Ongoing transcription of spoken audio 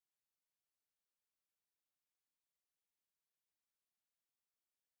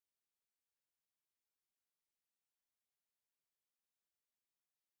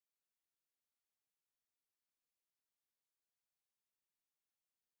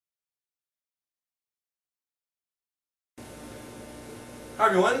Hi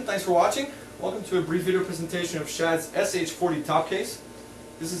everyone, thanks for watching. Welcome to a brief video presentation of Shad's SH40 top case.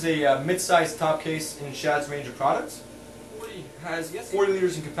 This is a mid-sized top case in Shad's range of products. It has 40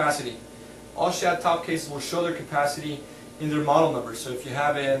 liters in capacity. All Shad top cases will show their capacity in their model number. So if you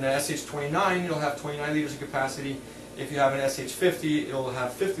have an SH29, it'll have 29 liters in capacity. If you have an SH50, it'll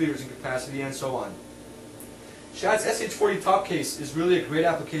have 50 liters in capacity, and so on. Shad's SH40 top case is really a great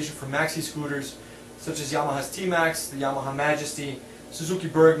application for maxi scooters such as Yamaha's T-Max, the Yamaha Majesty, Suzuki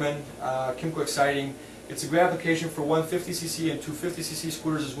Bergman, Kimco Exciting. It's a great application for 150cc and 250cc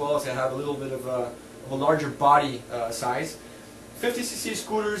scooters, as well as they have a little bit of a larger body size. 50cc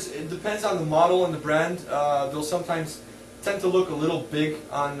scooters, it depends on the model and the brand. They'll sometimes tend to look a little big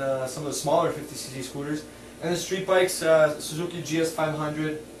on some of the smaller 50cc scooters. And the street bikes, Suzuki GS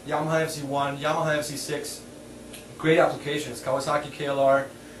 500, Yamaha FZ1, Yamaha FZ6, great applications. Kawasaki KLR,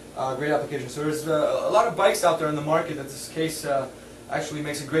 great applications. So there's a lot of bikes out there in the market that this case actually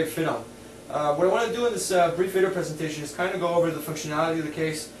makes a great fit on. What I want to do in this brief video presentation is kind of go over the functionality of the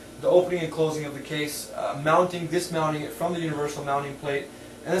case, the opening and closing of the case, mounting, dismounting it from the universal mounting plate,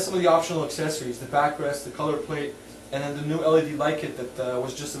 and then some of the optional accessories, the backrest, the color plate, and then the new LED light kit that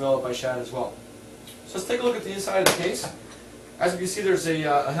was just developed by Shad as well. So let's take a look at the inside of the case. As you can see, there's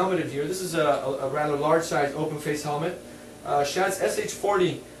a helmet in here. This is a rather large size open face helmet. Shad's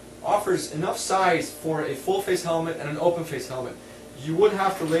SH40 offers enough size for a full face helmet and an open face helmet. You would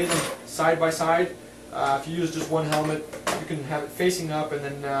have to lay them side by side. If you use just one helmet, you can have it facing up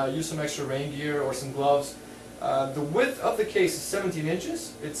and then use some extra rain gear or some gloves. The width of the case is 17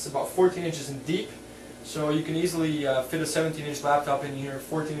 inches. It's about 14 inches in deep, so you can easily fit a 17-inch laptop in here,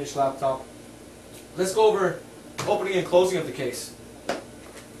 14-inch laptop. Let's go over opening and closing of the case.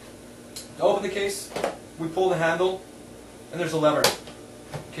 To open the case, we pull the handle, and there's a lever.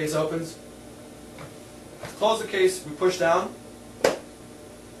 The case opens. To close the case, we push down,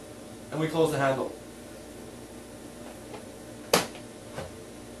 and we close the handle.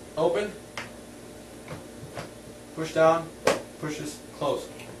 Open, push down, pushes, close.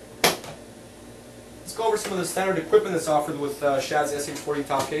 Let's go over some of the standard equipment that's offered with Shad's SH40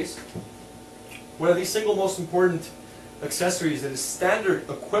 top case. One of the single most important accessories that is standard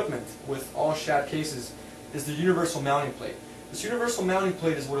equipment with all Shad cases is the universal mounting plate. This universal mounting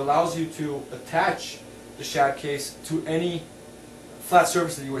plate is what allows you to attach the Shad case to any flat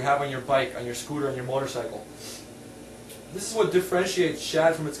surface that you would have on your bike, on your scooter, on your motorcycle. This is what differentiates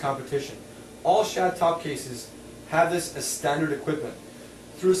Shad from its competition. All Shad top cases have this as standard equipment.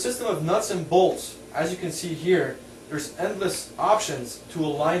 Through a system of nuts and bolts, as you can see here, there's endless options to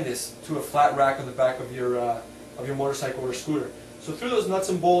align this to a flat rack on the back of your motorcycle or scooter. So through those nuts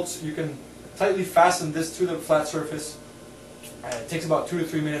and bolts, you can tightly fasten this to the flat surface. It takes about 2 to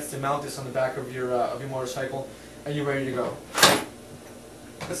 3 minutes to mount this on the back of your motorcycle, and you're ready to go.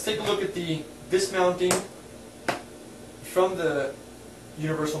 Let's take a look at the dismounting from the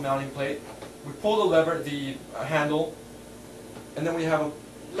universal mounting plate. We pull the lever, the handle, and then we have a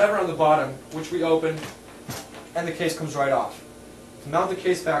lever on the bottom, which we open, and the case comes right off. To mount the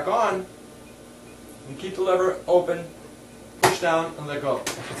case back on, we keep the lever open, push down, and let go.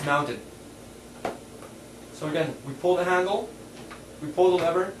 It's mounted. So again, we pull the handle, we pull the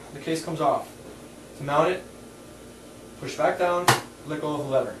lever, the case comes off. To mount it, push back down, let go of the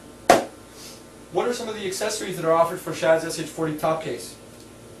lever. What are some of the accessories that are offered for Shad's SH40 top case?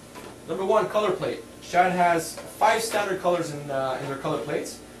 Number one, color plate. Shad has 5 standard colors in their color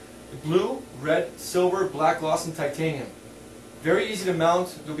plates: blue, red, silver, black, gloss, and titanium. Very easy to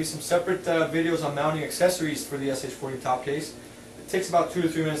mount. There'll be some separate videos on mounting accessories for the SH40 top case. It takes about 2 to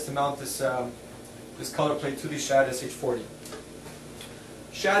 3 minutes to mount this color plate to the Shad SH40.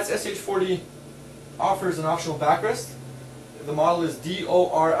 Shad's SH40 offers an optional backrest. The model is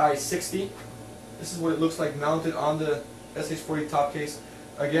DORI60. This is what it looks like mounted on the SH40 top case.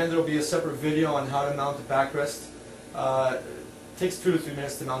 Again, there will be a separate video on how to mount the backrest. It takes 2 to 3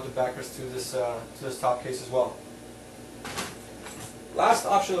 minutes to mount the backrest to this top case as well. Last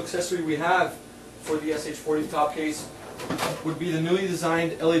optional accessory we have for the SH40 top case would be the newly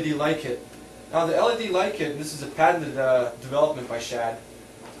designed LED light kit. Now the LED light kit, this is a patented development by Shad,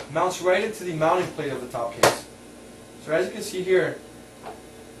 mounts right into the mounting plate of the top case. So as you can see here,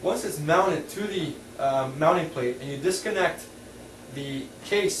 once it's mounted to the mounting plate and you disconnect the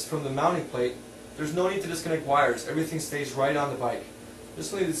case from the mounting plate, there's no need to disconnect wires. Everything stays right on the bike.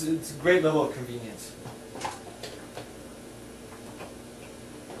 It's a great level of convenience.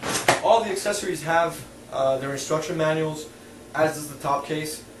 All the accessories have their instruction manuals, as does the top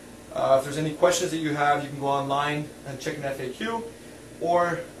case. If there's any questions that you have, you can go online and check an FAQ.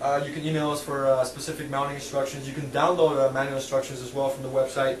 or you can email us for specific mounting instructions. You can download manual instructions as well from the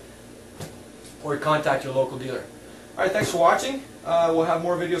website, or contact your local dealer. Alright, thanks for watching. We'll have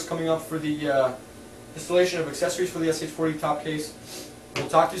more videos coming up for the installation of accessories for the SH40 top case. We'll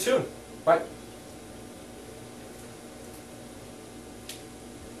talk to you soon. Bye.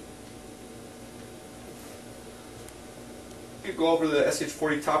 We go over the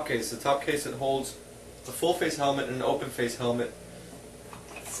SH40 top case. The top case that holds a full face helmet and an open face helmet,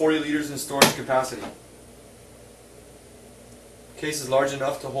 40 liters in storage capacity. The case is large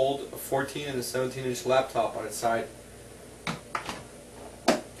enough to hold a 14 and a 17-inch laptop on its side.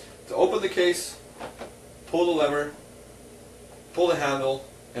 To open the case, pull the lever, pull the handle,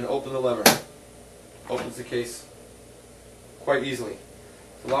 and open the lever. Opens the case quite easily.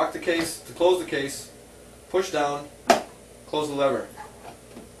 To lock the case, to close the case, push down, close the lever.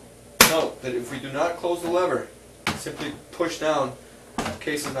 Note that if we do not close the lever, simply push down, the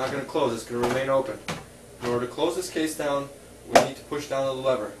case is not going to close, it's going to remain open. In order to close this case down, we need to push down the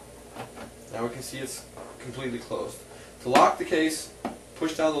lever. Now we can see it's completely closed. To lock the case,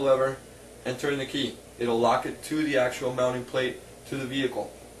 push down the lever and turn the key. It'll lock it to the actual mounting plate to the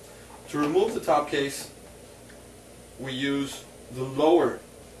vehicle. To remove the top case, we use the lower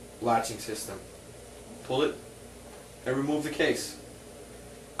latching system. Pull it and remove the case.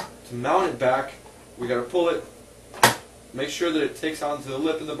 To mount it back, we got to pull it, make sure that it takes onto the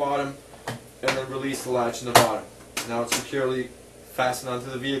lip in the bottom, and then release the latch in the bottom. Now it's securely fastened onto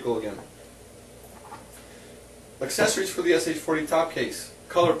the vehicle again. Accessories for the SH40 top case.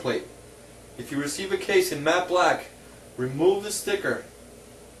 Color plate. If you receive a case in matte black, remove the sticker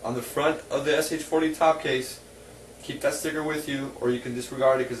on the front of the SH40 top case. Keep that sticker with you, or you can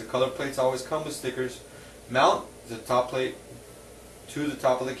disregard it because the color plates always come with stickers. Mount the top plate to the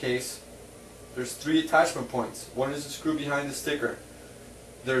top of the case. There's 3 attachment points. One is a screw behind the sticker.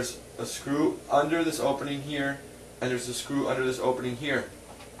 There's a screw under this opening here, and there's a screw under this opening here.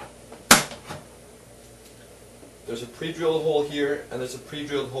 There's a pre-drilled hole here, and there's a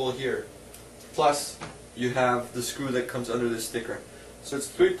pre-drilled hole here. Plus, you have the screw that comes under this sticker. So it's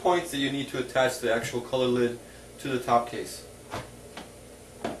 3 points that you need to attach the actual color lid to the top case.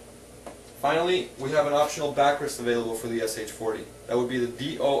 Finally, we have an optional backrest available for the SH40. That would be the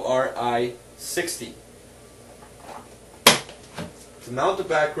DORI 60. To mount the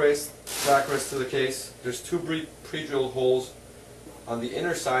backrest to the case, there's 2 pre-drilled holes on the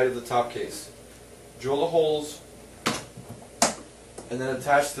inner side of the top case. Drill the holes and then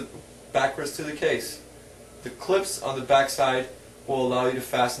attach the backrest to the case. The clips on the back side will allow you to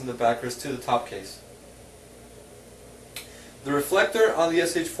fasten the backrest to the top case. The reflector on the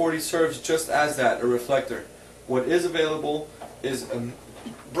SH40 serves just as that, a reflector. What is available is a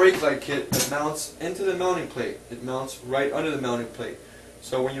brake light kit that mounts into the mounting plate. It mounts right under the mounting plate.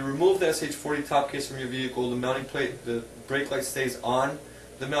 So when you remove the SH40 top case from your vehicle, the mounting plate, the brake light stays on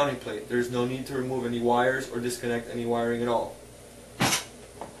the mounting plate. There's no need to remove any wires or disconnect any wiring at all.